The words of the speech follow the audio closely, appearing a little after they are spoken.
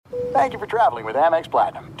Thank you for traveling with Amex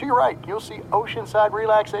Platinum. To your right, you'll see oceanside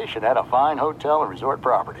relaxation at a fine hotel and resort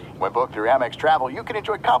property. When booked through Amex Travel, you can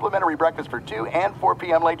enjoy complimentary breakfast for 2 and 4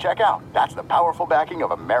 p.m. late checkout. That's the powerful backing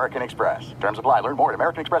of American Express. Terms apply. Learn more at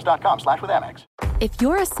americanexpress.com/withAmex. If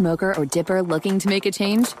you're a smoker or dipper looking to make a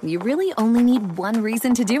change, you really only need one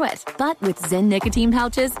reason to do it. But with Zyn nicotine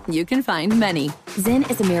pouches, you can find many. Zyn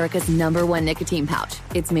is America's #1 nicotine pouch.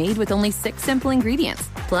 It's made with only 6 simple ingredients.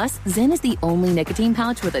 Plus, Zyn is the only nicotine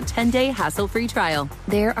pouch with a 10-day hassle-free trial.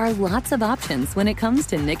 There are lots of options when it comes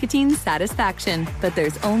to nicotine satisfaction, but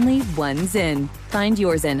there's only one Zyn. Find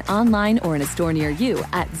your Zyn online or in a store near you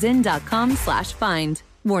at zyn.com/find.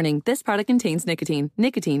 Warning, this product contains nicotine.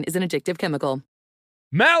 Nicotine is an addictive chemical.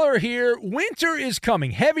 Maller here. Winter is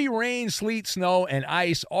coming. Heavy rain, sleet, snow, and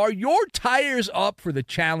ice. Are your tires up for the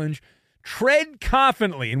challenge? Tread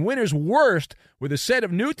confidently in winter's worst with a set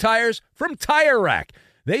of new tires from Tire Rack.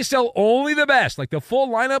 They sell only the best, like the full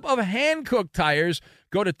lineup of hand-cooked tires.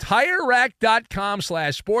 Go to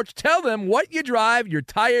TireRack.com/sports. Tell them what you drive. Your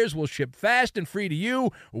tires will ship fast and free to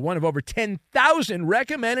you. One of over 10,000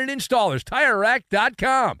 recommended installers.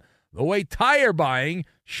 TireRack.com. The way tire buying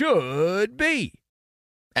should be.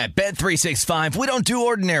 At Bet365, we don't do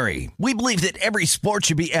ordinary. We believe that every sport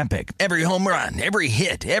should be epic. Every home run, every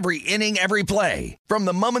hit, every inning, every play. From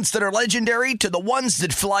the moments that are legendary to the ones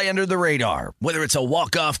that fly under the radar. Whether it's a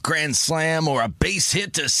walk-off grand slam or a base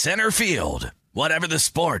hit to center field. Whatever the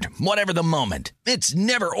sport, whatever the moment. It's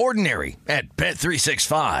never ordinary at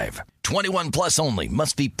Bet365. 21 plus only.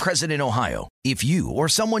 Must be present in Ohio. If you or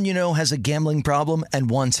someone you know has a gambling problem and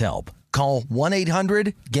wants help, call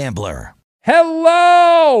 1-800-GAMBLER.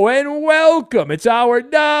 Hello and welcome. It's hour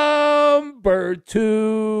number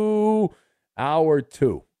 2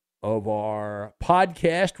 of our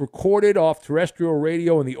podcast, recorded off terrestrial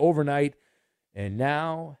radio in the overnight and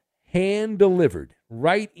now hand-delivered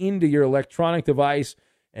right into your electronic device.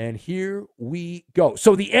 And here we go.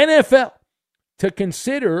 So the NFL to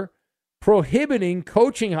consider prohibiting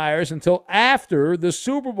coaching hires until after the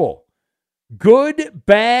Super Bowl. Good,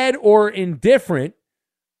 bad, or indifferent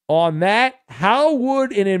on that? How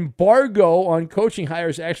would an embargo on coaching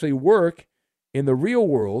hires actually work in the real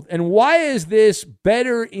world? And why is this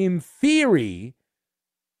better in theory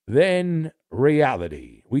than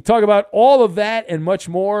reality? We talk about all of that and much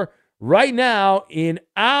more right now in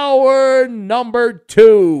hour number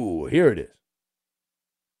 2. Here it is.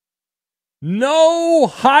 No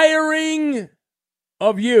hiring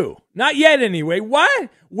of you. Not yet, anyway. What?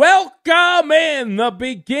 Welcome in the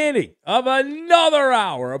beginning of another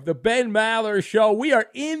hour of the Ben Maller Show. We are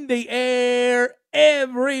in the air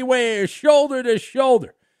everywhere, shoulder to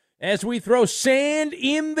shoulder, as we throw sand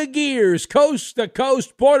in the gears, coast to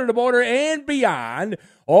coast, border to border, and beyond,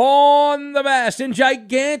 on the vast and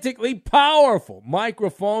gigantically powerful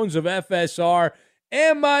microphones of FSR,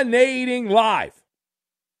 emanating live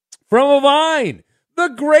from a vine, the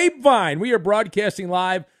grapevine. We are broadcasting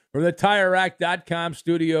live from the TireRack.com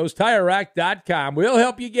studios. TireRack.com will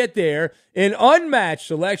help you get there. An unmatched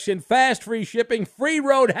selection, fast free shipping, free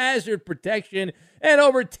road hazard protection, and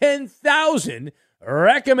over 10,000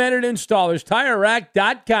 recommended installers.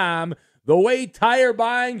 TireRack.com, the way tire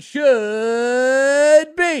buying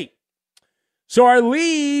should be. So our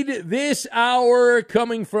lead this hour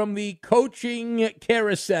coming from the coaching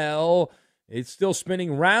carousel. It's still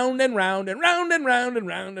spinning round and round and round and round and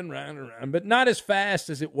round and round and round, but not as fast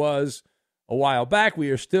as it was a while back. We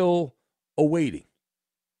are still awaiting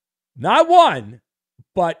not one,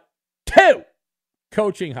 but 2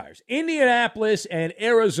 coaching hires. Indianapolis and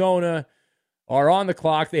Arizona are on the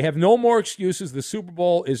clock. They have no more excuses. The Super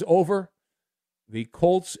Bowl is over. The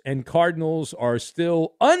Colts and Cardinals are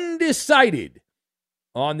still undecided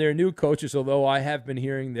on their new coaches, although I have been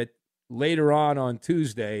hearing that later on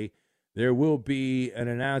Tuesday, there will be an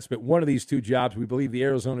announcement. One of these 2 jobs, we believe the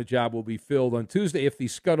Arizona job, will be filled on Tuesday if the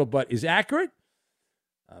scuttlebutt is accurate.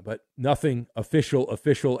 But nothing official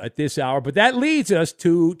at this hour. But that leads us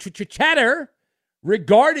to chatter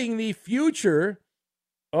regarding the future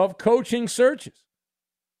of coaching searches.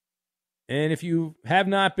 And if you have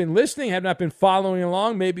not been listening, have not been following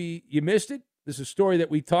along, maybe you missed it. This is a story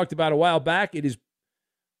that we talked about a while back. It is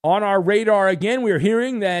on our radar again. We are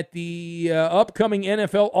hearing that the upcoming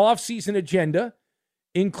NFL offseason agenda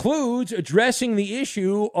includes addressing the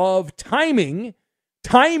issue of timing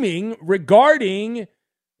regarding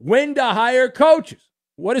when to hire coaches.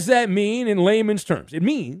 What does that mean in layman's terms? It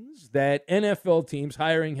means that NFL teams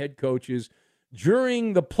hiring head coaches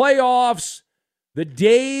during the playoffs, the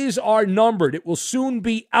days are numbered. It will soon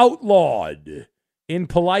be outlawed in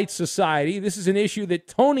polite society. This is an issue that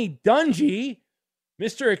Tony Dungy,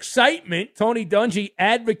 Mr. Excitement, Tony Dungy,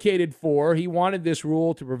 advocated for. He wanted this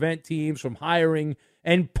rule to prevent teams from hiring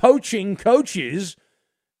and poaching coaches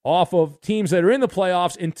off of teams that are in the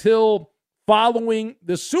playoffs until following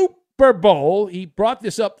the Super Bowl. He brought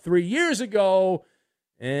this up 3 years ago,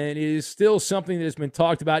 and it is still something that has been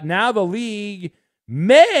talked about. Now the league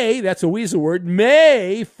may, that's a weasel word,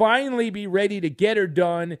 may finally be ready to get her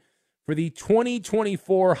done for the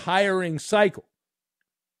 2024 hiring cycle.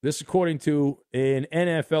 This according to an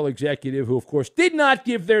NFL executive who, of course, did not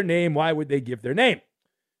give their name. Why would they give their name?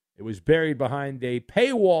 It was buried behind a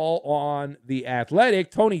paywall on The Athletic.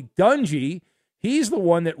 Tony Dungy, he's the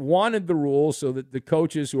one that wanted the rule so that the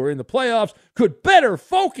coaches who are in the playoffs could better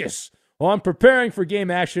focus on preparing for game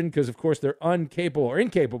action because, of course, they're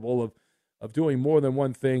incapable of doing more than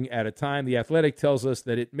one thing at a time. The Athletic tells us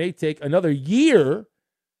that it may take another year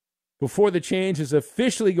before the change is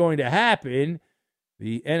officially going to happen.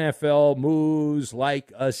 The NFL moves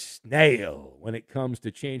like a snail when it comes to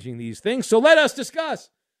changing these things. So let us discuss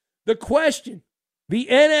the question. The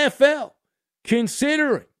NFL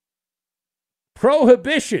considering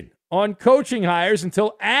prohibition on coaching hires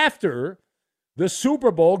until after the Super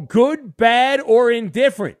Bowl, good, bad, or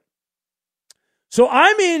indifferent. So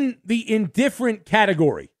I'm in the indifferent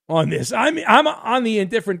category on this. I'm on the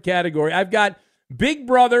indifferent category. I've got Big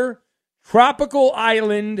Brother, Tropical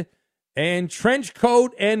Island, and trench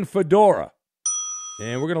coat and fedora.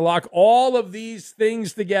 And we're going to lock all of these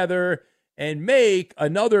things together and make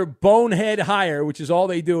another bonehead hire, which is all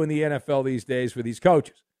they do in the NFL these days for these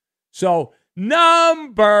coaches. So,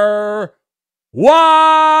 number one.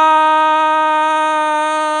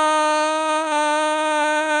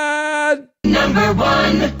 Number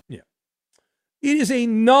one. Yeah. It is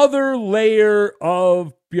another layer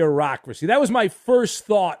of bureaucracy. That was my first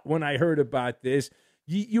thought when I heard about this.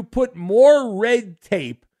 You put more red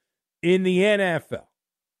tape in the NFL,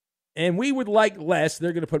 and we would like less.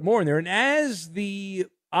 They're going to put more in there. And as the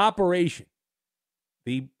operation,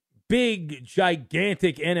 the big,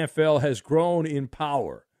 gigantic NFL has grown in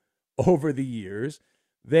power over the years,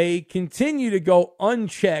 they continue to go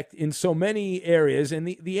unchecked in so many areas. And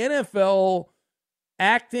the NFL,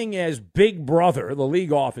 acting as Big Brother, the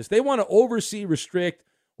league office, they want to oversee, restrict,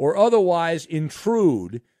 or otherwise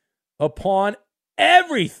intrude upon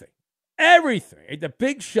everything. The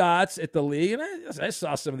big shots at the league, and I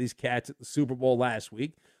saw some of these cats at the Super Bowl last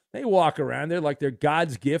week. They walk around there like they're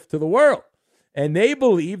God's gift to the world. And they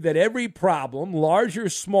believe that every problem, large or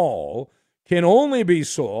small, can only be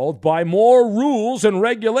solved by more rules and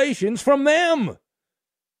regulations from them.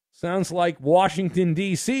 Sounds like Washington,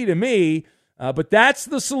 D.C. to me. But that's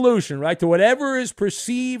the solution, right? To whatever is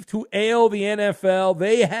perceived to ail the NFL,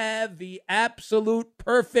 they have the absolute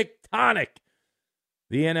perfect tonic.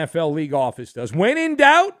 The NFL league office does. When in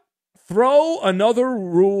doubt, throw another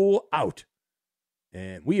rule out.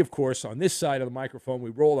 And we, of course, on this side of the microphone, we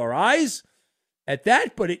roll our eyes at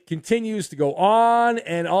that, but it continues to go on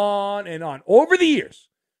and on and on. Over the years,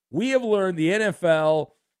 we have learned the NFL,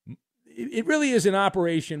 it really is an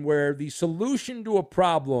operation where the solution to a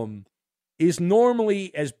problem is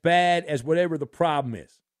normally as bad as whatever the problem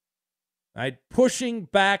is. Right? Pushing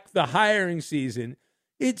back the hiring season,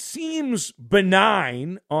 it seems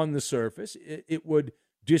benign on the surface. It would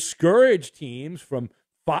discourage teams from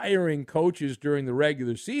firing coaches during the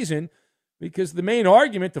regular season because the main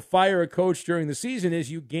argument to fire a coach during the season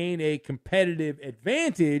is you gain a competitive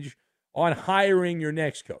advantage on hiring your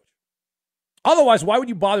next coach. Otherwise, why would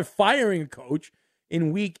you bother firing a coach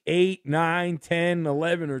in week 8, 9, 10,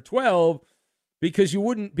 11, or 12? Because you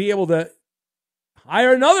wouldn't be able to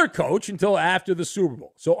hire another coach until after the Super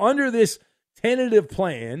Bowl. So under this tentative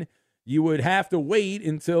plan, you would have to wait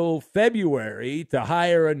until February to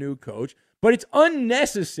hire a new coach. But it's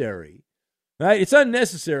unnecessary, right? It's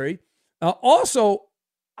unnecessary. Also,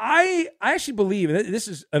 I actually believe, and this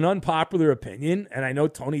is an unpopular opinion, and I know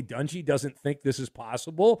Tony Dungy doesn't think this is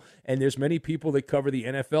possible, and there's many people that cover the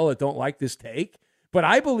NFL that don't like this take, but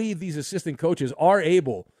I believe these assistant coaches are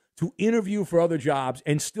able to interview for other jobs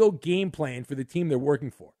and still game plan for the team they're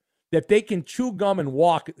working for, that they can chew gum and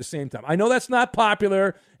walk at the same time. I know that's not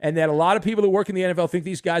popular, and that a lot of people that work in the NFL think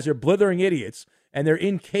these guys are blithering idiots, and they're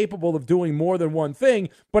incapable of doing more than one thing,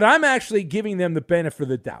 but I'm actually giving them the benefit of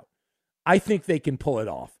the doubt. I think they can pull it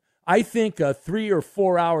off. I think a 3 or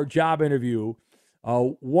 4 hour job interview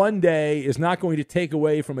one day is not going to take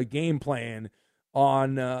away from a game plan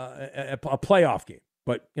on a playoff game.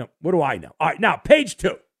 But, what do I know? All right, now, page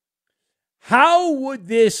 2. How would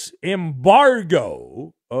this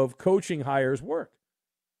embargo of coaching hires work?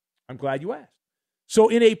 I'm glad you asked. So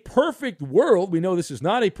in a perfect world, we know this is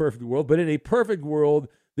not a perfect world, but in a perfect world,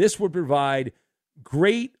 this would provide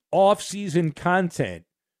great off-season content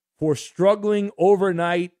for struggling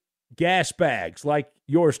overnight gas bags like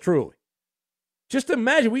yours truly. Just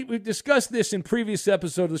imagine, we've discussed this in previous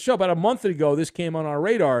episodes of the show. About a month ago, this came on our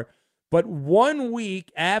radar. But 1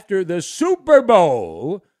 week after the Super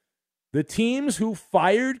Bowl, the teams who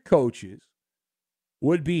fired coaches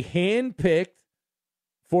would be handpicked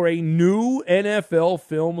for a new NFL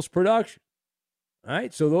Films production. All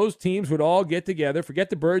right, so those teams would all get together. Forget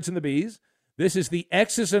the birds and the bees. This is the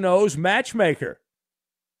X's and O's matchmaker.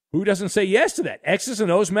 Who doesn't say yes to that? X's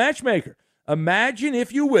and O's matchmaker. Imagine,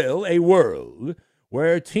 if you will, a world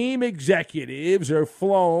where team executives are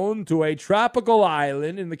flown to a tropical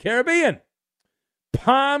island in the Caribbean.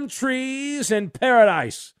 Palm trees and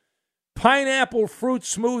paradise. Pineapple fruit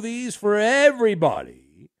smoothies for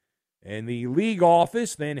everybody. And the league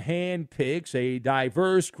office then handpicks a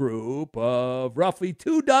diverse group of roughly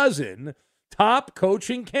 24 top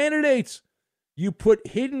coaching candidates. You put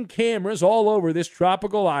hidden cameras all over this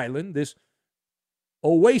tropical island, this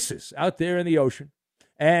oasis out there in the ocean.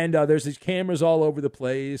 And there's these cameras all over the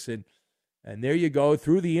place. And there you go.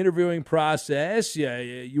 Through the interviewing process,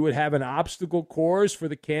 you would have an obstacle course for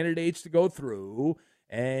the candidates to go through.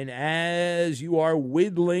 And as you are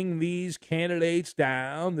whittling these candidates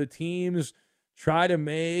down, the teams try to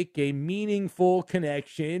make a meaningful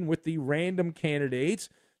connection with the random candidates.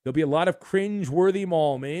 There'll be a lot of cringe-worthy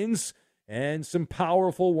moments and some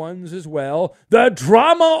powerful ones as well. The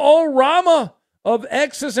drama-o-rama of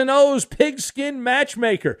X's and O's pigskin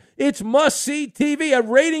matchmaker. It's must-see TV, a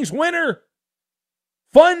ratings winner.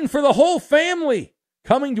 Fun for the whole family.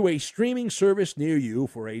 Coming to a streaming service near you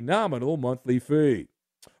for a nominal monthly fee.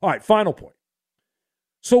 All right, final point.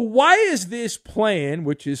 So why is this plan,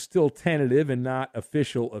 which is still tentative and not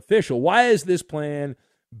official, why is this plan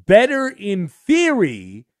better in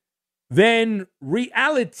theory than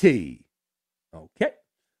reality? Okay,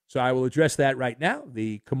 so I will address that right now.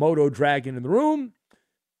 The Komodo dragon in the room.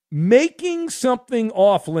 Making something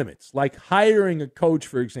off limits, like hiring a coach,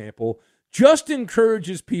 for example, just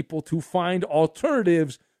encourages people to find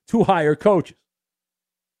alternatives to hire coaches.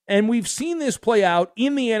 And we've seen this play out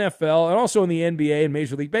in the NFL and also in the NBA and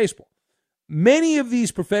Major League Baseball. Many of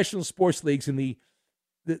these professional sports leagues and the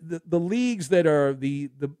leagues that are the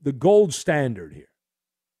gold standard here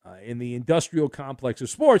in the industrial complex of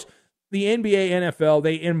sports, the NBA, NFL,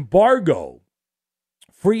 they embargo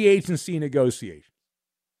free agency negotiations.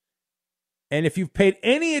 And if you've paid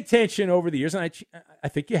any attention over the years, and I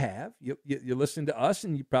think you have, you listen to us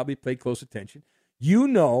and you probably paid close attention, you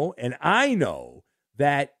know and I know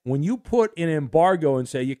that when you put an embargo and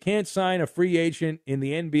say you can't sign a free agent in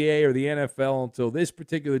the NBA or the NFL until this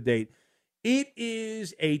particular date, it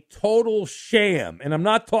is a total sham. And I'm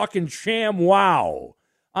not talking sham wow.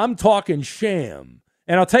 I'm talking sham.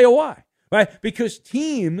 And I'll tell you why. Right? Because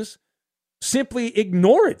teams simply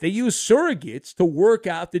ignore it. They use surrogates to work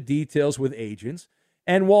out the details with agents.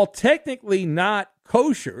 And while technically not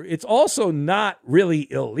kosher, it's also not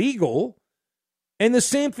really illegal. And the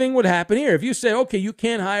same thing would happen here. If you say, okay, you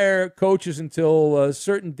can't hire coaches until a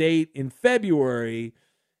certain date in February,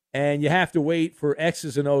 and you have to wait for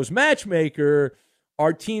X's and O's matchmaker,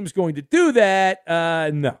 are teams going to do that?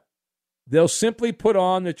 No. They'll simply put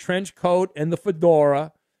on the trench coat and the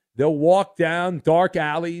fedora. They'll walk down dark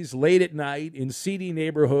alleys late at night in seedy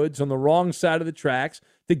neighborhoods on the wrong side of the tracks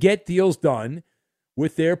to get deals done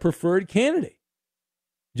with their preferred candidate.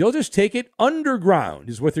 You'll just take it underground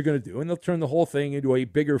is what they're going to do, and they'll turn the whole thing into a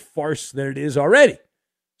bigger farce than it is already.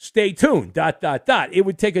 Stay tuned, ... It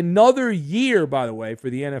would take another year, by the way, for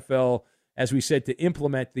the NFL, as we said, to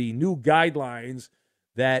implement the new guidelines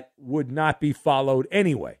that would not be followed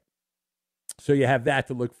anyway. So you have that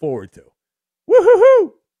to look forward to.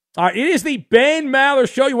 Woo-hoo-hoo! All right, it is the Ben Maller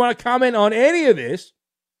Show. You want to comment on any of this,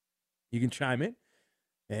 you can chime in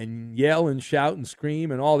and yell and shout and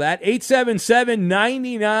scream and all that.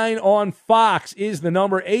 877-99 on Fox is the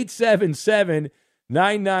number.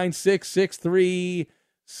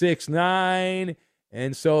 877-996-6369.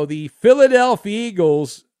 And so the Philadelphia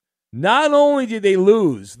Eagles, not only did they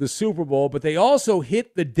lose the Super Bowl, but they also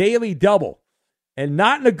hit the daily double, and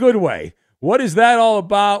not in a good way. What is that all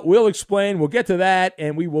about? We'll explain. We'll get to that,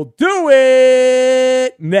 and we will do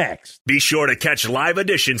it next. Be sure to catch live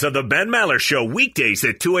editions of the Ben Maller Show weekdays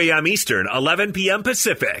at 2 a.m. Eastern, 11 p.m.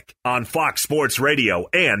 Pacific on Fox Sports Radio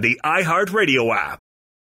and the iHeartRadio app.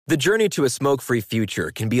 The journey to a smoke-free future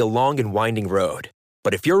can be a long and winding road.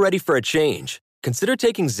 But if you're ready for a change, consider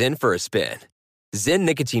taking Zyn for a spin. Zyn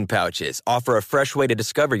nicotine pouches offer a fresh way to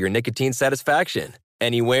discover your nicotine satisfaction.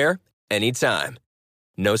 Anywhere, anytime.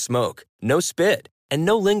 No smoke, no spit, and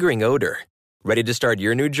no lingering odor. Ready to start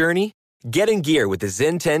your new journey? Get in gear with the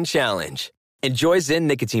Zyn 10 Challenge. Enjoy Zyn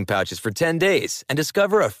nicotine pouches for 10 days and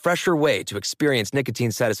discover a fresher way to experience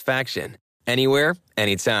nicotine satisfaction. Anywhere,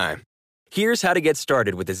 anytime. Here's how to get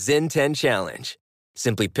started with the Zyn 10 Challenge.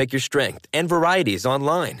 Simply pick your strength and varieties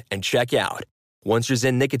online and check out. Once your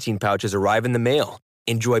Zyn nicotine pouches arrive in the mail,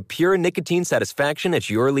 enjoy pure nicotine satisfaction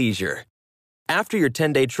at your leisure. After your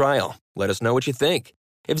 10-day trial, let us know what you think.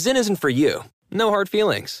 If Zyn isn't for you, no hard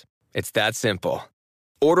feelings. It's that simple.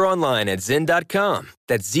 Order online at Zyn.com,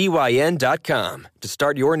 that's ZYN.com, to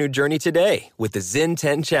start your new journey today with the Zyn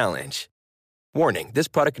 10 Challenge. Warning, this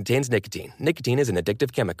product contains nicotine. Nicotine is an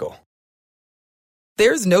addictive chemical.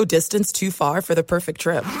 There's no distance too far for the perfect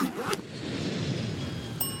trip.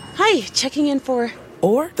 Hi, checking in for...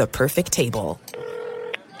 Or the perfect table.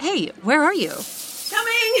 Hey, where are you?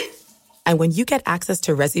 Coming! And when you get access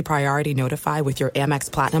to Resi Priority Notify with your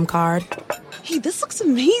Amex Platinum card... Hey, this looks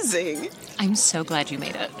amazing. I'm so glad you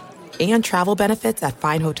made it. And travel benefits at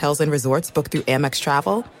fine hotels and resorts booked through Amex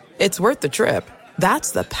Travel, it's worth the trip.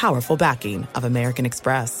 That's the powerful backing of American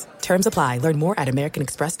Express. Terms apply. Learn more at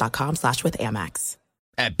americanexpress.com/withAmex.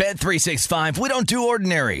 At Bet365, we don't do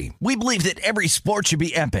ordinary. We believe that every sport should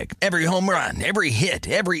be epic. Every home run, every hit,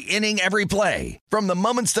 every inning, every play. From the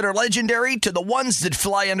moments that are legendary to the ones that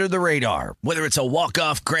fly under the radar. Whether it's a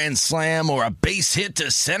walk-off grand slam or a base hit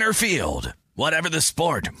to center field. Whatever the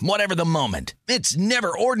sport, whatever the moment, it's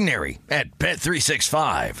never ordinary at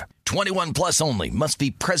Bet365. 21 plus only. Must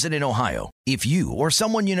be present in Ohio. If you or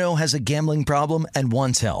someone you know has a gambling problem and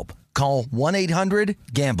wants help, call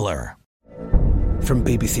 1-800-GAMBLER. From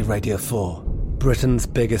BBC Radio 4, Britain's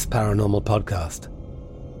biggest paranormal podcast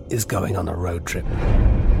is going on a road trip.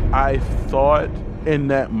 I thought in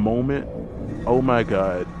that moment, oh my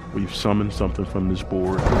God, we've summoned something from this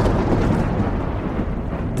board.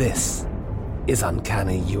 This is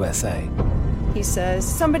Uncanny USA. He says,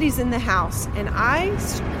 somebody's in the house, and I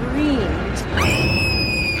screamed.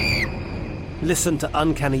 Listen to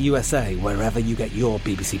Uncanny USA wherever you get your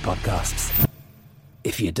BBC podcasts,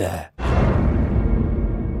 if you dare.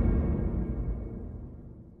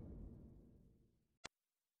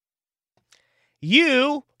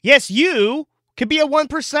 You, yes, you, could be a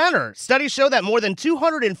 1%er. Studies show that more than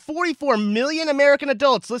 244 million American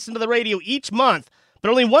adults listen to the radio each month, but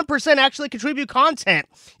only 1% actually contribute content.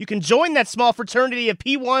 You can join that small fraternity of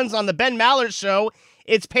P1s on the Ben Maller Show.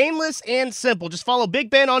 It's painless and simple. Just follow Big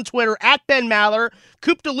Ben on Twitter at Ben Maller,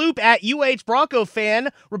 Coop de Loop at UH Bronco Fan,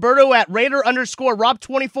 Roberto at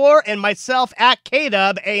Raider_Rob24, and myself at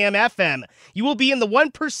KDub AMFM. You will be in the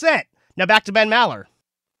 1%. Now back to Ben Maller.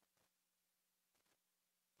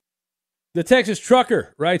 The Texas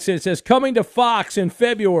Trucker writes in, it says, coming to Fox in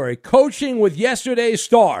February, coaching with yesterday's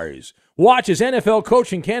stars. Watch as NFL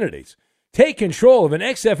coaching candidates take control of an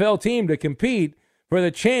XFL team to compete for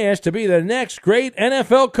the chance to be the next great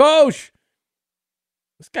NFL coach.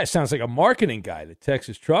 This guy sounds like a marketing guy, the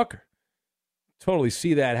Texas Trucker. Totally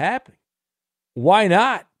see that happening. Why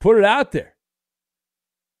not? Put it out there.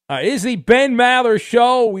 It is the Ben Maller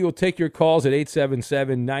Show. We will take your calls at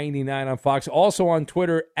 877-99 on Fox. Also on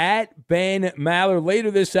Twitter at Ben Maller.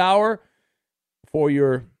 Later this hour, for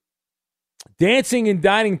your dancing and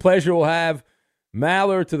dining pleasure, we'll have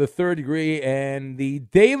Maller to the third degree and the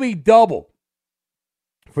Daily Double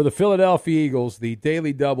for the Philadelphia Eagles. The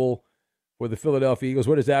Daily Double for the Philadelphia Eagles.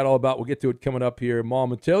 What is that all about? We'll get to it coming up here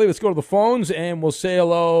momentarily. Let's go to the phones and we'll say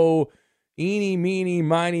hello. Eeny, meeny,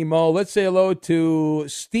 miny, mo. Let's say hello to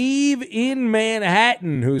Steve in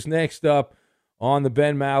Manhattan, who's next up on the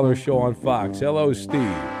Ben Maller Show on Fox. Hello,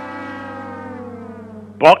 Steve.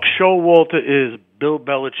 Buck Showalter is Bill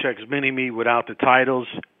Belichick's mini-me without the titles.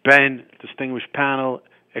 Ben, distinguished panel,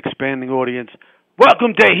 expanding audience.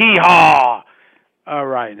 Welcome to Hee Haw! All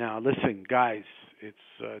right, now, listen, guys. It's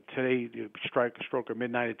today, stroke of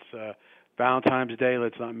midnight. It's Valentine's Day.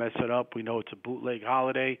 Let's not mess it up. We know it's a bootleg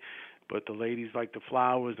holiday. But the ladies like the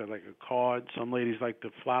flowers. They like a card. Some ladies like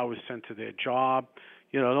the flowers sent to their job.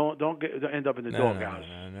 You know, don't end up in the doghouse.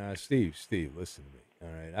 No, Steve, listen to me. All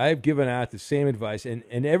right, I've given out the same advice, and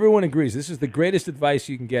everyone agrees. This is the greatest advice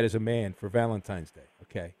you can get as a man for Valentine's Day.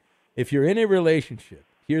 Okay, if you're in a relationship,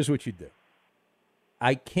 here's what you do.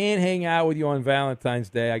 I can't hang out with you on Valentine's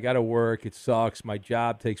Day. I got to work. It sucks. My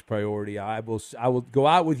job takes priority. I will go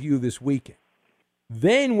out with you this weekend.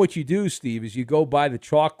 Then what you do, Steve, is you go buy the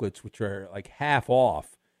chocolates, which are like half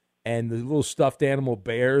off, and the little stuffed animal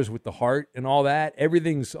bears with the heart and all that.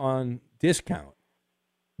 Everything's on discount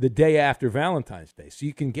the day after Valentine's Day. So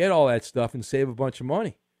you can get all that stuff and save a bunch of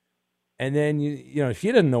money. And then, you know, she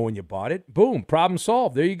doesn't know when you bought it. Boom, problem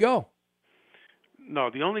solved. There you go. No,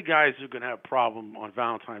 the only guys who are going to have a problem on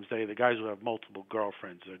Valentine's Day are the guys who have multiple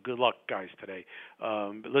girlfriends. Good luck, guys, today.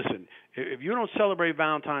 But listen, if you don't celebrate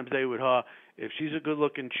Valentine's Day with her, if she's a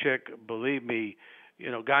good-looking chick, believe me,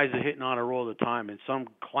 guys are hitting on her all the time, and some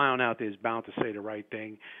clown out there is bound to say the right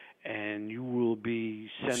thing, and you will be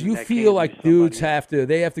sending So you that feel like dudes else.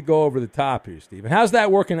 have to go over the top here, Stephen. How's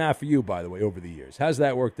that working out for you, by the way, over the years? How's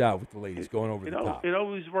that worked out with the ladies going over the top? It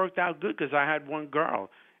always worked out good because I had one girl,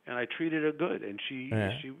 and I treated her good, and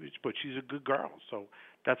but she's a good girl, so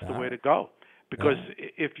that's the way to go. Because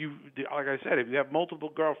if you, like I said, if you have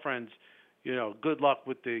multiple girlfriends, good luck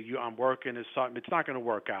with I'm working or something. It's not going to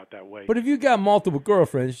work out that way. But if you got multiple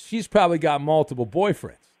girlfriends, she's probably got multiple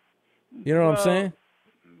boyfriends. You know what I'm saying?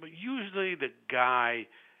 But usually the guy,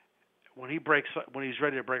 when he's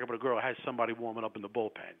ready to break up with a girl, has somebody warming up in the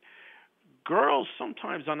bullpen. Girls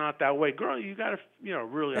sometimes are not that way. Girl, you got to,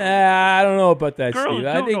 really. I don't know about that, Girls Steve.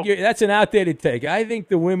 I think that's an outdated take. I think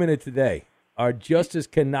the women of today are just as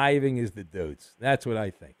conniving as the dudes. That's what I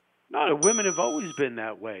think. No, the women have always been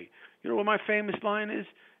that way. You know what my famous line is?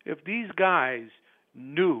 If these guys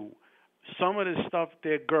knew some of the stuff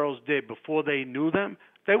their girls did before they knew them,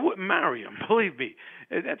 they wouldn't marry them. Believe me.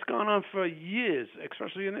 That's gone on for years,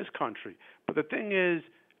 especially in this country. But the thing is,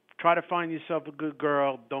 try to find yourself a good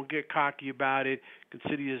girl. Don't get cocky about it.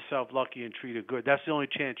 Consider yourself lucky and treat her good. That's the only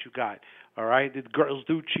chance you got. All right? The girls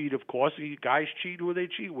do cheat, of course. Guys cheat. Who they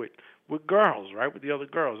cheat with? With girls, right? With the other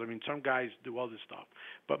girls. I mean, some guys do other stuff,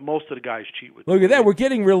 but most of the guys cheat with. Look at that. We're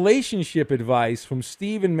getting relationship advice from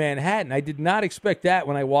Steve in Manhattan. I did not expect that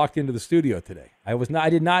when I walked into the studio today. I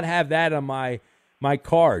did not have that on my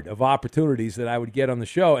card of opportunities that I would get on the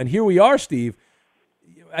show. And here we are, Steve.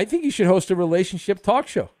 I think you should host a relationship talk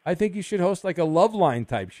show. I think you should host like a Love Line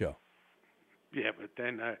type show. Yeah, but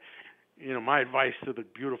then, my advice to the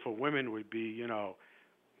beautiful women would be,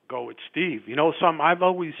 go with Steve. I've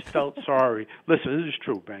always felt sorry. Listen, this is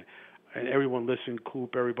true, man. And everyone listen,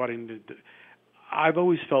 Coop, everybody. I've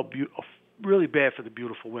always felt really bad for the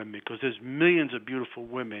beautiful women because there's millions of beautiful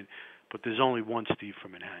women, but there's only one Steve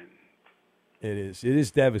from Manhattan. It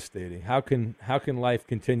is devastating. How can life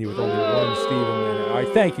continue with only one Steve in Manhattan? All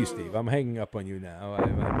right, thank you, Steve. I'm hanging up on you now.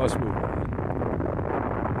 I must move on.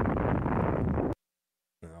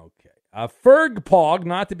 Okay. Ferg-Pog,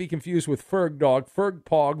 not to be confused with Ferg Dog.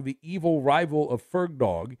 Ferg-Pog, the evil rival of Ferg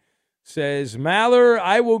Dog, says, Maller,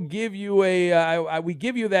 I will give you we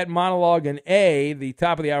give you that monologue an A, the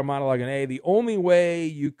top of the hour monologue an A. The only way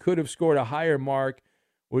you could have scored a higher mark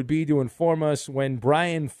would be to inform us when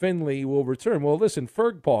Brian Finley will return. Well, listen,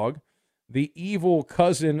 Ferg-Pog, the evil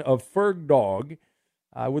cousin of Ferg Dog,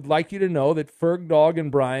 I would like you to know that Ferg Dog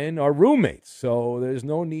and Brian are roommates, so there's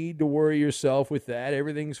no need to worry yourself with that.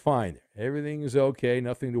 Everything's fine. Everything is okay.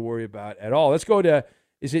 Nothing to worry about at all. Let's go to,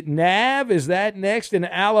 is it Nav? Is that next in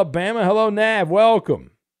Alabama? Hello, Nav.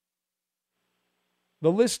 Welcome.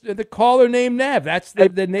 The caller named Nav. That's the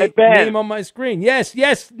name on my screen. Yes,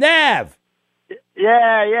 Nav.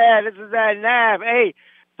 Yeah, this is Nav. Hey,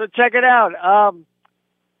 so check it out.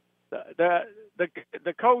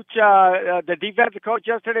 The coach, the defensive coach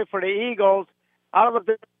yesterday for the Eagles, I don't know if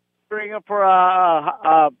they're bringing him for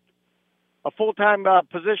a full-time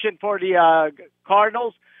position for the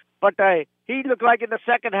Cardinals, but he looked like in the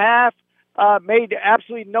second half made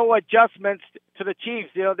absolutely no adjustments to the Chiefs.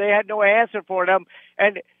 They had no answer for them.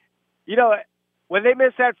 And, when they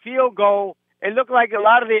missed that field goal, it looked like a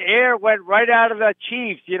lot of the air went right out of the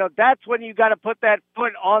Chiefs. That's when you got to put that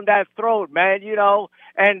foot on that throat, man,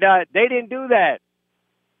 and they didn't do that.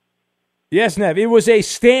 Yes, Nev, it was a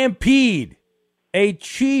stampede, a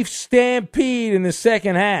Chiefs stampede in the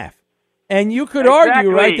second half. And you could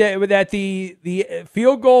argue, right, that the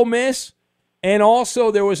field goal miss, and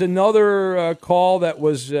also there was another call that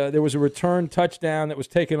was there was a return touchdown that was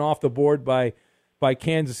taken off the board by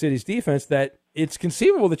Kansas City's defense that it's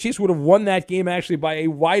conceivable the Chiefs would have won that game actually by a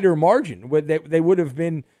wider margin. They would have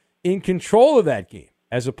been in control of that game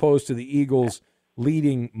as opposed to the Eagles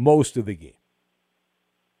leading most of the game.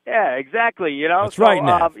 Yeah, exactly. That's right,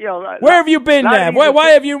 Nav. Where have you been, Nav?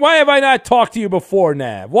 Why have I not talked to you before,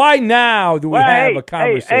 Nav? Why now do we have a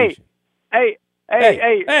conversation? Hey,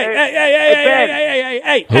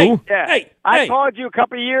 who? I called you a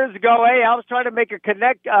couple of years ago. Hey, I was trying to make a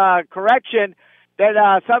correction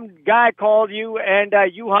that some guy called you and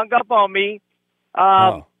you hung up on me.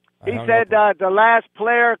 He said the last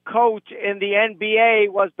player coach in the NBA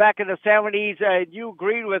was back in the 70s, and you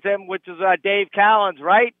agreed with him, which is Dave Callens,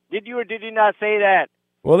 right? Did you or did you not say that?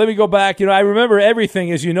 Well, let me go back. I remember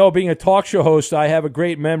everything. As you know, being a talk show host, I have a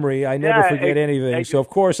great memory. I never forget anything. So, of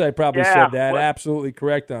course, I probably said that. Absolutely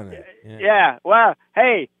correct on that. Yeah. Well,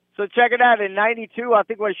 hey, So check it out. In '92, I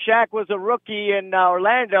think when Shaq was a rookie in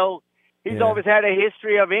Orlando, he's always had a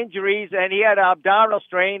history of injuries, and he had an abdominal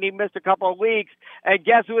strain. He missed a couple of weeks. And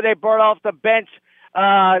guess who they brought off the bench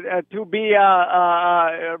to be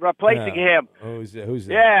replacing him? Who's that?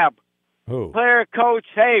 Yeah. Who? Player coach,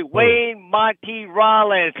 Wayne Monty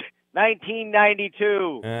Rollins,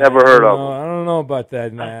 1992. Never heard of him. I don't know about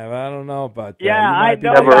that, Nav. I don't know about that. Yeah, I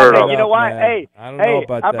know. Never heard of him. You know what? I don't know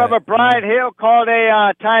about I remember that. Brian Hill called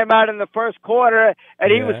a timeout in the first quarter,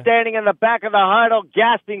 and he was standing in the back of the huddle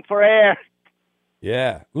gasping for air.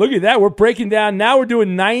 Yeah. Look at that. We're breaking down. Now we're doing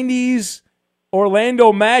 90s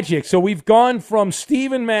Orlando Magic. So we've gone from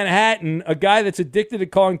Steven Manhattan, a guy that's addicted to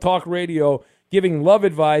calling talk radio, giving love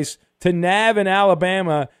advice, to Nav in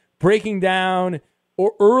Alabama, breaking down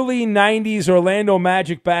early 90s Orlando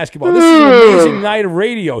Magic basketball. This is an amazing night of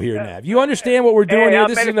radio here, Nav. You understand what we're doing here?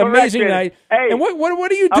 This is an amazing night. And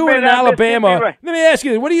what are you doing in Alabama? Let me ask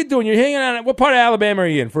you, what are you doing? You're hanging out. What part of Alabama are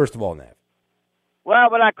you in, first of all, Nav? Well,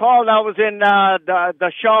 when I called, I was in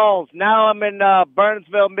the Shoals. Now I'm in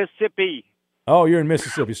Burnsville, Mississippi. Oh, you're in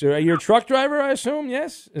Mississippi. So you're a truck driver, I assume,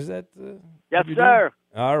 yes? Is that yes, sir.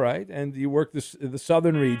 All right. And you work the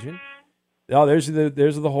southern region. Oh, there's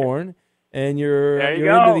the horn. And you're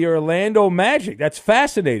into the Orlando Magic. That's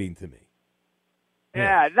fascinating to me.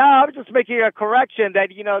 Yeah, no, I'm just making a correction that,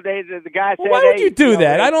 the guy said. Why would you do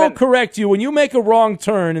that? I don't correct you. When you make a wrong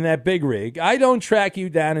turn in that big rig, I don't track you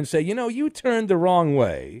down and say, you turned the wrong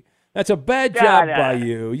way. That's a bad job by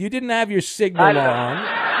you. You didn't have your signal on.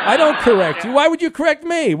 I don't correct you. Why would you correct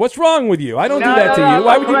me? What's wrong with you? I don't do that to you.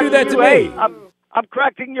 Why would you do that to me? I'm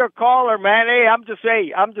correcting your caller, man. Hey, I'm just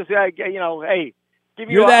hey.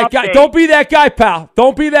 You're that guy. Don't be that guy, pal.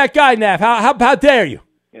 Don't be that guy, Nav. How dare you?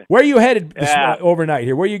 Yeah. Where are you headed overnight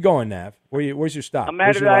here? Where are you going, Nav? Where's your stop? I'm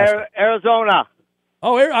headed to Arizona.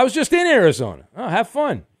 Oh, I was just in Arizona. Oh, have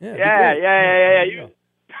fun. Yeah.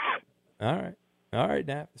 All right,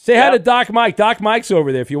 Nav. Say hi to Doc Mike. Doc Mike's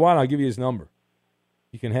over there. If you want, I'll give you his number.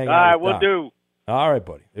 You can hang out. All right, with Doc. we'll do. All right,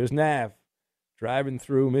 buddy. There's Nav driving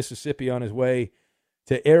through Mississippi on his way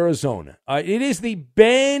to Arizona. It is the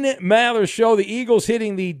Ben Maller Show. The Eagles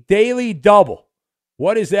hitting the daily double.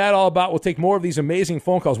 What is that all about? We'll take more of these amazing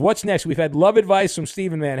phone calls. What's next? We've had love advice from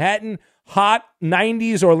Steven Manhattan. Hot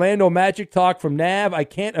 90s Orlando Magic talk from Nav. I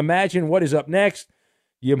can't imagine what is up next.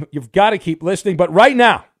 You've got to keep listening. But right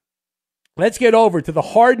now, let's get over to the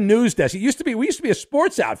hard news desk. We used to be a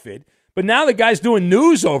sports outfit, but now the guy's doing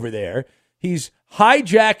news over there. He's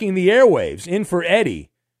hijacking the airwaves in for Eddie.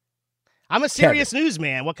 I'm a serious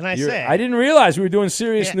newsman. What can I say? I didn't realize we were doing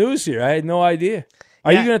serious news here. I had no idea.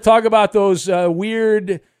 Are you going to talk about those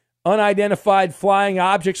weird, unidentified flying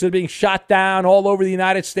objects that are being shot down all over the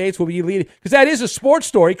United States? Will be leading because that is a sports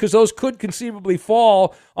story because those could conceivably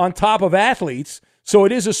fall on top of athletes. So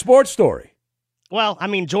it is a sports story. Well, I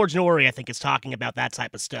mean, George Norrie, I think, is talking about that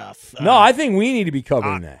type of stuff. No, I think we need to be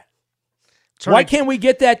covering that. Why can't we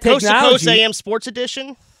get that technology? Coast to Coast AM Sports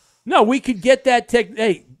Edition? No, we could get that tech.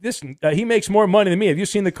 Hey, listen, he makes more money than me. Have you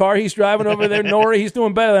seen the car he's driving over there, Norrie? He's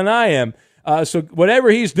doing better than I am. So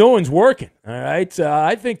whatever he's doing is working. All right,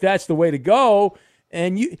 I think that's the way to go.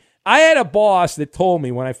 And I had a boss that told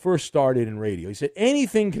me when I first started in radio. He said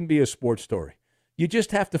anything can be a sports story. You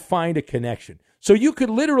just have to find a connection. So you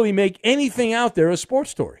could literally make anything out there a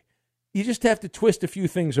sports story. You just have to twist a few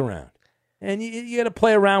things around, and you got to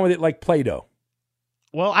play around with it like Play-Doh.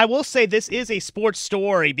 Well, I will say this is a sports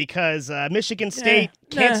story because Michigan State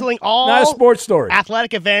canceling all not a sports story.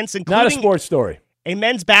 Athletic events, including not a sports story. A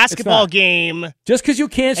men's basketball game. Just because you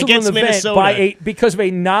canceled an event Minnesota. because of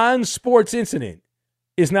a non-sports incident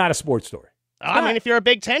is not a sports story. I mean, if you're a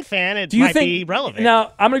Big Ten fan, it might be relevant.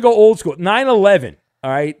 Now, I'm going to go old school. 9/11,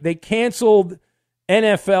 all right? They canceled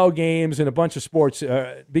NFL games and a bunch of sports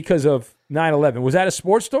because of 9/11. Was that a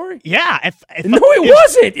sports story? Yeah. No, it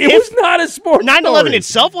wasn't. It was not a sports 9/11 story.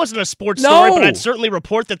 itself wasn't a sports story, but I'd certainly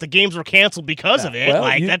report that the games were canceled because of it. Well,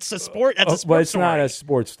 that's a sport. That's a sports but it's story. not a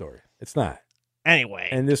sports story. It's not. Anyway.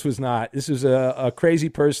 And this was not. This was a crazy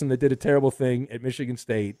person that did a terrible thing at Michigan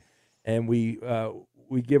State, and we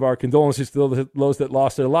give our condolences to those that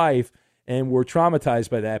lost their life, and we're traumatized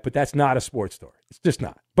by that, but that's not a sports story. It's just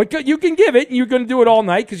not. But you can give it, and you're going to do it all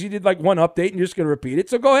night because you did like one update, and you're just going to repeat it.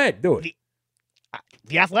 So go ahead, do it.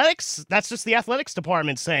 The athletics? That's just the athletics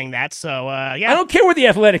department saying that, so yeah. I don't care what the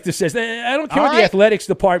athletics says. I don't care what the athletics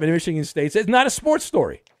department of Michigan State says. It's not a sports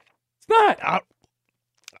story. It's not.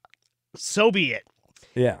 So be it.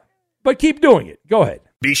 Yeah. But keep doing it. Go ahead.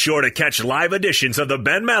 Be sure to catch live editions of the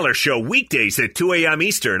Ben Maller Show weekdays at 2 a.m.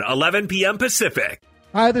 Eastern, 11 p.m. Pacific.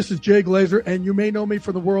 Hi, this is Jay Glazer, and you may know me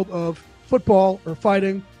from the world of football or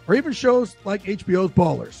fighting, or even shows like HBO's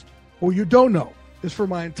Ballers. What you don't know is for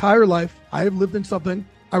my entire life, I have lived in something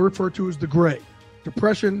I refer to as the gray.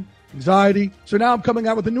 Depression, anxiety. So now I'm coming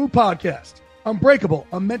out with a new podcast, Unbreakable,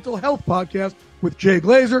 a mental health podcast with Jay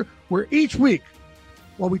Glazer, where each week,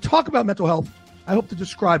 while we talk about mental health, I hope to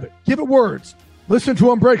describe it, give it words. Listen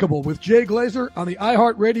to Unbreakable with Jay Glazer on the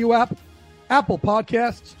iHeartRadio app, Apple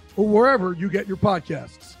Podcasts, or wherever you get your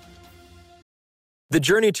podcasts. The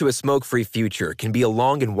journey to a smoke-free future can be a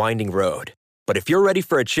long and winding road. But if you're ready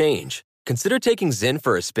for a change, consider taking Zyn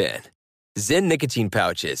for a spin. Zyn nicotine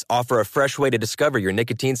pouches offer a fresh way to discover your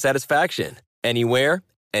nicotine satisfaction. Anywhere,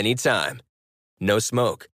 anytime. No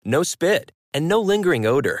smoke, no spit, and no lingering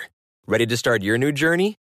odor. Ready to start your new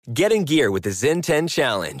journey? Get in gear with the Zyn 10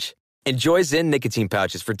 Challenge. Enjoy Zyn nicotine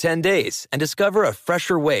pouches for 10 days and discover a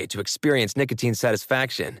fresher way to experience nicotine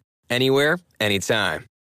satisfaction. Anywhere, anytime.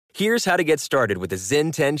 Here's how to get started with the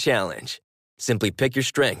Zyn 10 Challenge. Simply pick your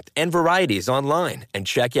strength and varieties online and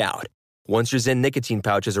check out. Once your Zyn nicotine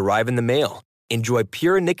pouches arrive in the mail, enjoy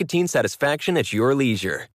pure nicotine satisfaction at your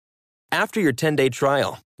leisure. After your 10-day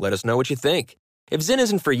trial, let us know what you think. If Zyn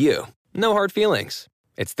isn't for you, no hard feelings.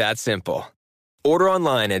 It's that simple. Order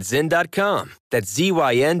online at Zyn.com, that's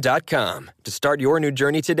ZYN.com, to start your new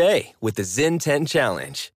journey today with the Zyn 10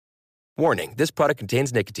 Challenge. Warning, this product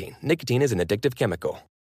contains nicotine. Nicotine is an addictive chemical.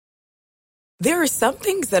 There are some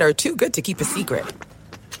things that are too good to keep a secret.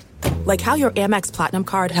 Like how your Amex Platinum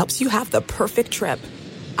card helps you have the perfect trip.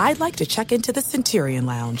 I'd like to check into the Centurion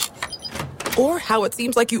Lounge. Or how it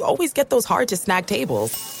seems like you always get those hard-to-snag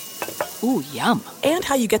tables. Ooh, yum. And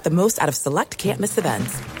how you get the most out of select can't-miss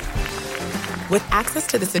events. With access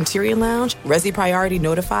to the Centurion Lounge, Resi Priority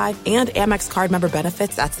Notify, and Amex card member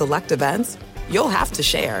benefits at select events, you'll have to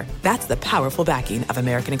share. That's the powerful backing of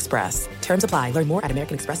American Express. Terms apply. Learn more at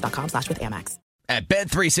americanexpress.com/withAmex. At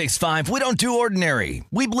Bet365, we don't do ordinary.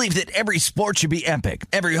 We believe that every sport should be epic.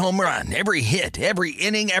 Every home run, every hit, every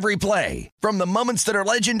inning, every play. From the moments that are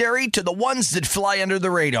legendary to the ones that fly under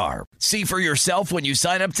the radar. See for yourself when you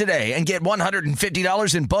sign up today and get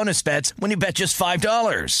 $150 in bonus bets when you bet just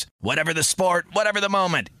 $5. Whatever the sport, whatever the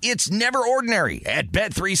moment, it's never ordinary at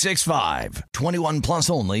Bet365. 21 plus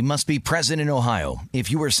only. Must be present in Ohio.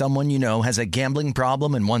 If you or someone you know has a gambling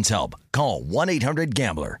problem and wants help, call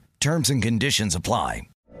 1-800-GAMBLER. Terms and conditions apply.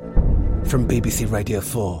 From BBC Radio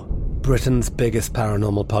 4, Britain's biggest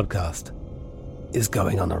paranormal podcast is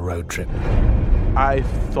going on a road trip. I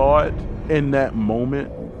thought in that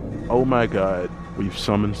moment, oh my God, we've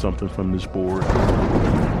summoned something from this board.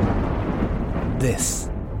 This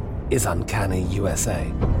is Uncanny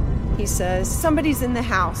USA. He says, somebody's in the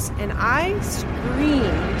house, and I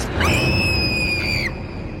screamed.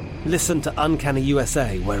 Listen to Uncanny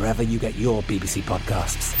USA wherever you get your BBC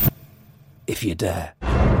podcasts, if you dare.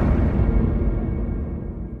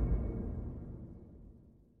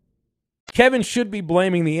 Kevin should be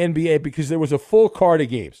blaming the NBA because there was a full card of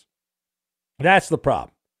games. That's the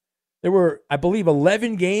problem. There were, I believe,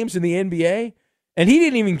 11 games in the NBA, and he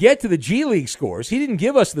didn't even get to the G League scores. He didn't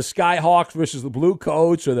give us the Skyhawks versus the Blue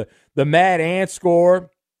Coats or the Mad Ant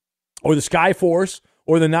score or the Skyforce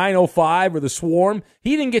or the 905 or the Swarm.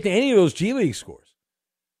 He didn't get to any of those G League scores.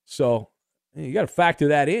 So you got to factor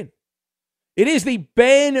that in. It is the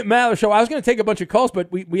Ben Maller Show. I was going to take a bunch of calls,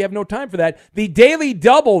 but we have no time for that. The Daily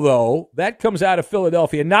Double, though, that comes out of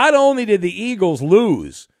Philadelphia. Not only did the Eagles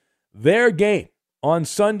lose their game on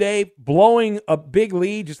Sunday, blowing a big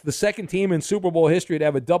lead, just the second team in Super Bowl history to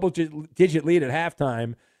have a double-digit lead at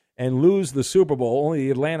halftime and lose the Super Bowl, only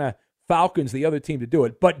the Atlanta Falcons, the other team, to do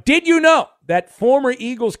it. But did you know that former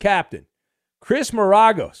Eagles captain, Chris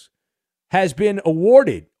Maragos, has been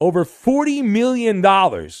awarded over $40 million?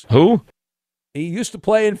 Who? He used to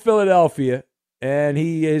play in Philadelphia, and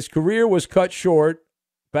his career was cut short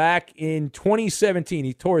back in 2017.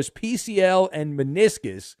 He tore his PCL and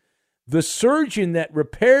meniscus. The surgeon that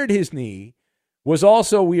repaired his knee was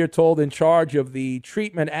also, we are told, in charge of the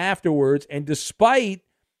treatment afterwards. And despite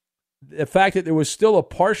the fact that there was still a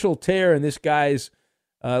partial tear in this guy's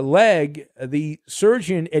leg, the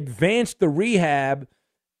surgeon advanced the rehab,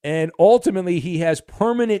 and ultimately he has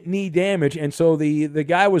permanent knee damage. And so the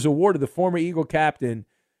guy was awarded, the former Eagle captain,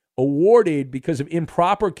 awarded because of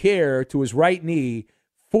improper care to his right knee,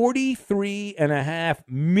 $43.5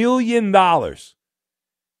 million.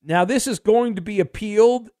 Now, this is going to be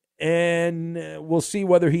appealed, and we'll see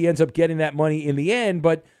whether he ends up getting that money in the end.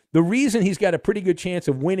 But the reason he's got a pretty good chance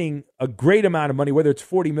of winning a great amount of money, whether it's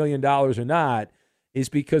 $40 million or not, is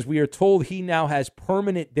because we are told he now has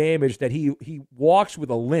permanent damage, that he walks with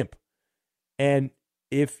a limp. And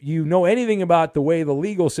if you know anything about the way the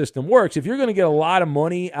legal system works, if you're going to get a lot of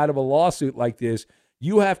money out of a lawsuit like this,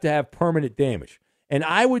 you have to have permanent damage. And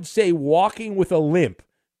I would say walking with a limp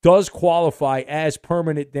does qualify as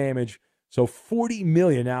permanent damage. So $40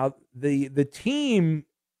 million. Now, the team,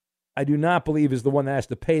 I do not believe, is the one that has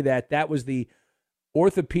to pay that. That was the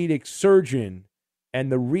orthopedic surgeon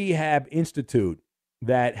and the Rehab Institute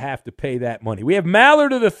that have to pay that money. We have Maller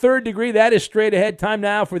to the third degree. That is straight ahead. Time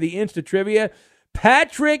now for the Insta Trivia.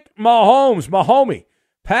 Patrick Mahomes,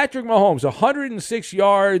 106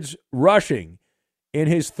 yards rushing in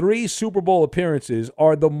his 3 Super Bowl appearances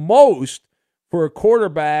are the most for a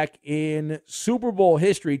quarterback in Super Bowl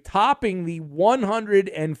history, topping the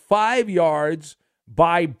 105 yards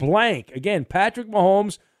by blank. Again, Patrick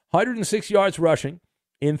Mahomes, 106 yards rushing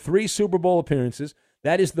in 3 Super Bowl appearances.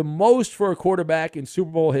 That is the most for a quarterback in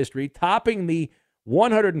Super Bowl history, topping the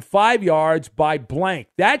 105 yards by blank.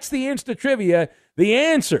 That's the Insta Trivia. The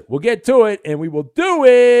answer. We'll get to it, and we will do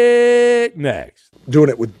it next. Doing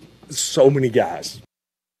it with so many guys.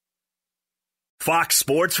 Fox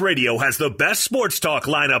Sports Radio has the best sports talk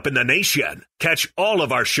lineup in the nation. Catch all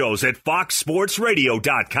of our shows at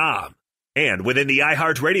foxsportsradio.com. And within the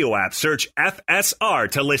iHeartRadio app, search FSR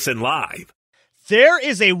to listen live. There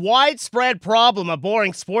is a widespread problem of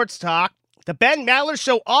boring sports talk. The Ben Maller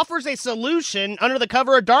Show offers a solution under the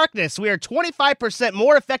cover of darkness. We are 25%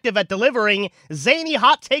 more effective at delivering zany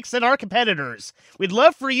hot takes than our competitors. We'd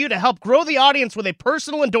love for you to help grow the audience with a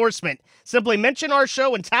personal endorsement. Simply mention our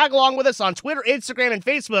show and tag along with us on Twitter, Instagram, and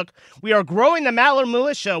Facebook. We are growing the Maller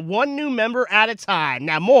Militia one new member at a time.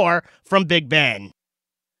 Now more from Big Ben.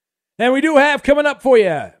 And we do have coming up for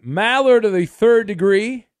you, Maller to the third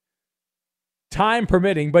degree. Time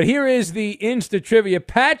permitting, but here is the Insta Trivia.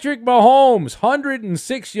 Patrick Mahomes,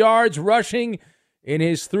 106 yards rushing in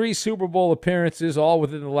his 3 Super Bowl appearances, all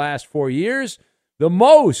within the last 4 years. The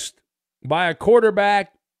most by a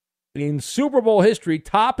quarterback in Super Bowl history,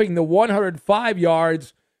 topping the 105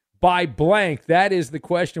 yards by blank. That is the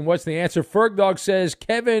question. What's the answer? Fergdog says,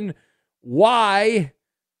 Kevin, why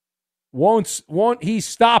won't he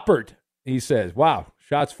stoppered? He says, wow,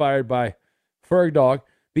 shots fired by Fergdog.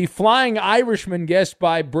 The Flying Irishman guest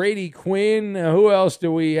by Brady Quinn. Who else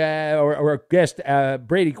do we have? Or guest,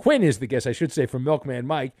 Brady Quinn is the guest, I should say, from Milkman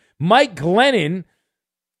Mike. Mike Glennon,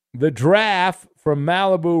 The Draft from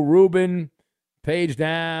Malibu. Ruben, page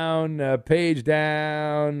down.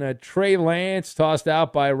 Trey Lance, tossed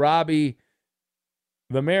out by Robbie,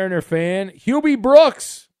 the Mariner fan. Hubie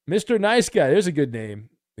Brooks, Mr. Nice Guy. There's a good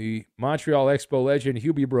name. The Montreal Expo legend,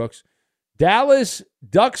 Hubie Brooks. Dallas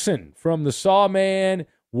Duxon from The Sawman.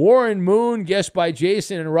 Warren Moon, guest by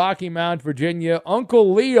Jason in Rocky Mount, Virginia.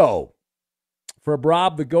 Uncle Leo for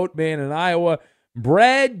Rob the Goat Man in Iowa.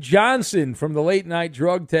 Brad Johnson from the Late Night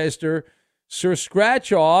Drug Tester. Sir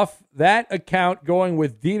Scratch Off, that account going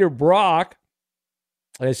with Dieter Brock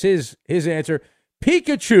as his answer.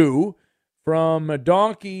 Pikachu from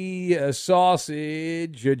Donkey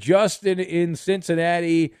Sausage. Justin in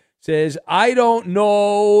Cincinnati says, I don't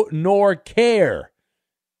know nor care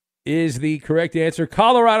is the correct answer.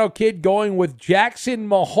 Colorado Kid going with Jackson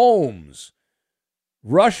Mahomes,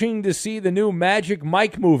 rushing to see the new Magic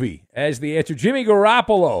Mike movie as the answer. Jimmy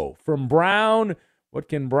Garoppolo from Brown. What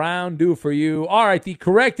can Brown do for you? All right, the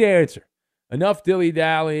correct answer. Enough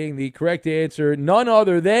dilly-dallying. The correct answer, none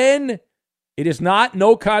other than, it is not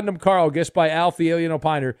No Condom Carl, guessed by Alfie Alien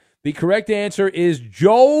Opiner. The correct answer is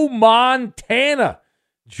Joe Montana.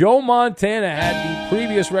 Joe Montana had the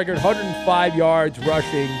previous record, 105 yards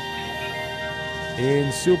rushing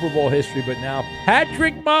in Super Bowl history, but now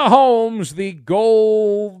Patrick Mahomes, the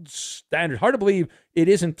gold standard. Hard to believe it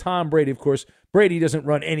isn't Tom Brady, of course. Brady doesn't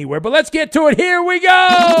run anywhere, but let's get to it. Here we go!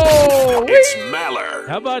 It's Maller.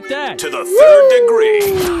 How about that? To the third degree.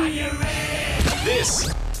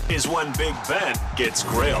 This is when Big Ben gets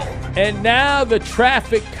grilled. And now the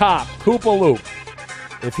traffic cop, Koopa Loop.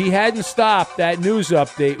 If he hadn't stopped that news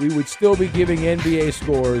update, we would still be giving NBA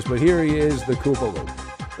scores, but here he is, the Koopa Loop.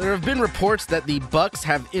 There have been reports that the Bucks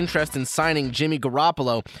have interest in signing Jimmy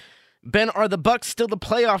Garoppolo. Ben, are the Bucks still the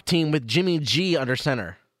playoff team with Jimmy G under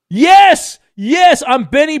center? Yes! Yes, I'm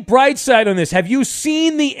Benny Brightside on this. Have you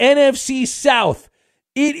seen the NFC South?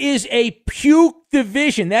 It is a puke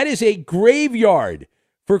division. That is a graveyard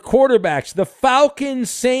for quarterbacks. The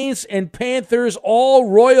Falcons, Saints, and Panthers all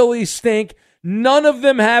royally stink. None of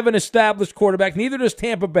them have an established quarterback. Neither does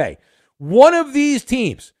Tampa Bay. One of these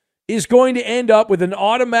teams is going to end up with an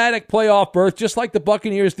automatic playoff berth, just like the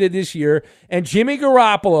Buccaneers did this year. And Jimmy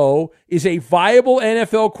Garoppolo is a viable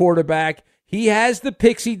NFL quarterback. He has the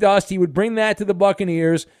pixie dust. He would bring that to the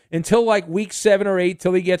Buccaneers until like week 7 or 8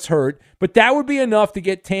 till he gets hurt. But that would be enough to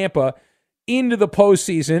get Tampa into the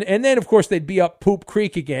postseason. And then, of course, they'd be up Poop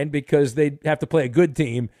Creek again because they'd have to play a good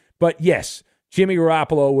team. But yes, Jimmy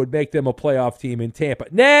Garoppolo would make them a playoff team in Tampa.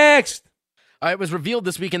 Next! It was revealed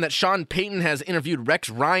this weekend that Sean Payton has interviewed Rex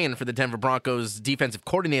Ryan for the Denver Broncos defensive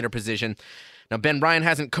coordinator position. Now, Ben Ryan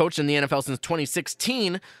hasn't coached in the NFL since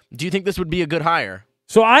 2016. Do you think this would be a good hire?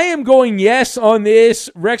 So I am going yes on this.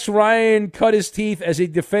 Rex Ryan cut his teeth as a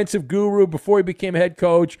defensive guru before he became head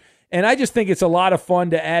coach. And I just think it's a lot of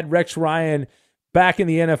fun to add Rex Ryan back in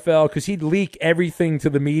the NFL because he'd leak everything to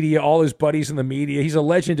the media, all his buddies in the media. He's a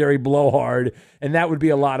legendary blowhard, and that would be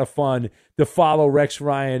a lot of fun to follow Rex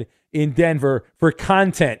Ryan in Denver for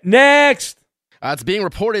content. Next! It's being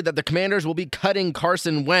reported that the Commanders will be cutting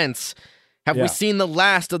Carson Wentz. Have we seen the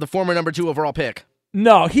last of the former number 2 overall pick?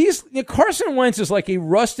 No, Carson Wentz is like a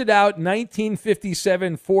rusted-out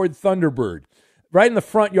 1957 Ford Thunderbird right in the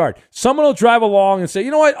front yard. Someone will drive along and say,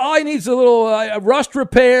 you know what, all I need is a little rust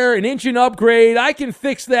repair, an engine upgrade. I can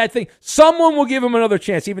fix that thing. Someone will give him another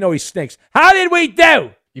chance, even though he stinks. How did we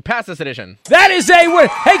do? You passed this edition. That is a win.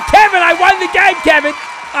 Hey, Kevin, I won the game, Kevin.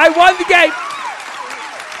 I won the game.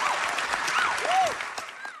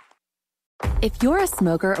 If you're a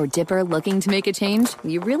smoker or dipper looking to make a change,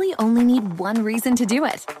 you really only need one reason to do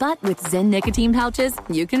it. But with Zyn nicotine pouches,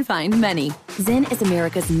 you can find many. Zyn is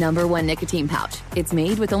America's #1 nicotine pouch. It's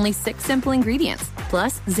made with only 6 simple ingredients.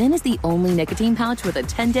 Plus, Zyn is the only nicotine pouch with a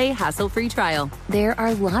 10-day hassle-free trial. There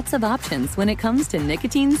are lots of options when it comes to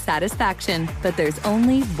nicotine satisfaction, but there's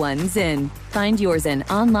only one Zyn. Find your Zyn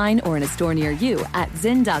online or in a store near you at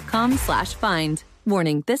zyn.com/find.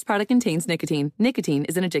 Warning, this product contains nicotine. Nicotine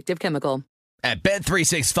is an addictive chemical. At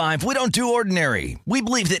Bet365, we don't do ordinary. We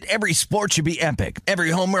believe that every sport should be epic.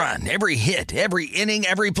 Every home run, every hit, every inning,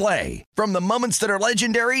 every play. From the moments that are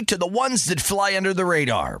legendary to the ones that fly under the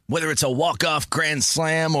radar. Whether it's a walk-off grand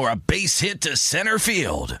slam or a base hit to center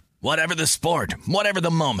field. Whatever the sport, whatever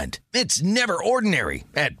the moment. It's never ordinary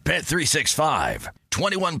at Bet365.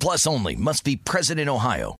 21 plus only. Must be present in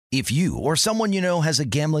Ohio. If you or someone you know has a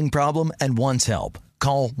gambling problem and wants help,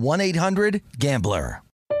 call 1-800-GAMBLER.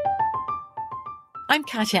 I'm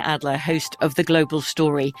Katya Adler, host of The Global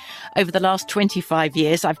Story. Over the last 25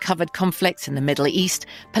 years, I've covered conflicts in the Middle East,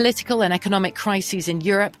 political and economic crises in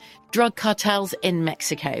Europe, drug cartels in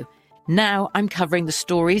Mexico. Now I'm covering the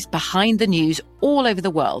stories behind the news all over the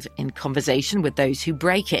world in conversation with those who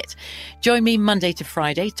break it. Join me Monday to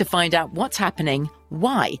Friday to find out what's happening,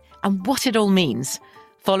 why, and what it all means.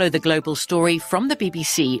 Follow The Global Story from the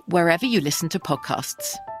BBC wherever you listen to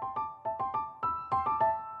podcasts.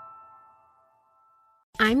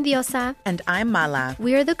 I'm Diosa. And I'm Mala.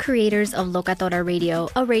 We are the creators of Locatora Radio,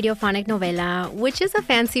 a radiophonic novela, which is a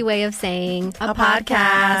fancy way of saying a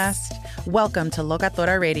podcast. Welcome to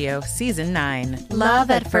Locatora Radio, Season 9.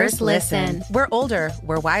 Love at first listen. We're older,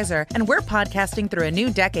 we're wiser, and we're podcasting through a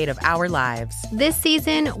new decade of our lives. This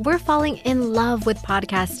season, we're falling in love with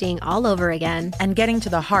podcasting all over again. And getting to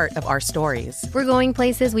the heart of our stories. We're going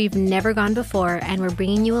places we've never gone before, and we're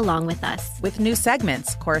bringing you along with us. With new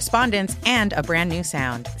segments, correspondence, and a brand new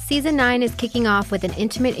sound. Season 9 is kicking off with an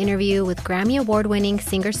intimate interview with Grammy Award-winning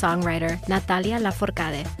singer-songwriter Natalia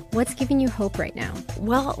Lafourcade. What's giving you hope right now?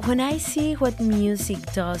 Well, when I see what music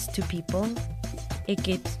does to people, it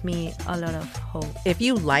gives me a lot of hope. If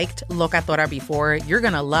you liked Locatora before, you're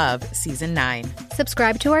going to love Season 9.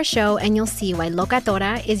 Subscribe to our show and you'll see why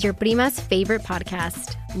Locatora is your prima's favorite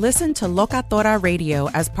podcast. Listen to Locatora Radio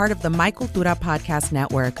as part of the My Cultura Podcast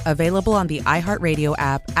Network, available on the iHeartRadio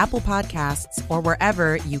app, Apple Podcasts, or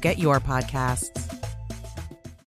wherever you get your podcasts.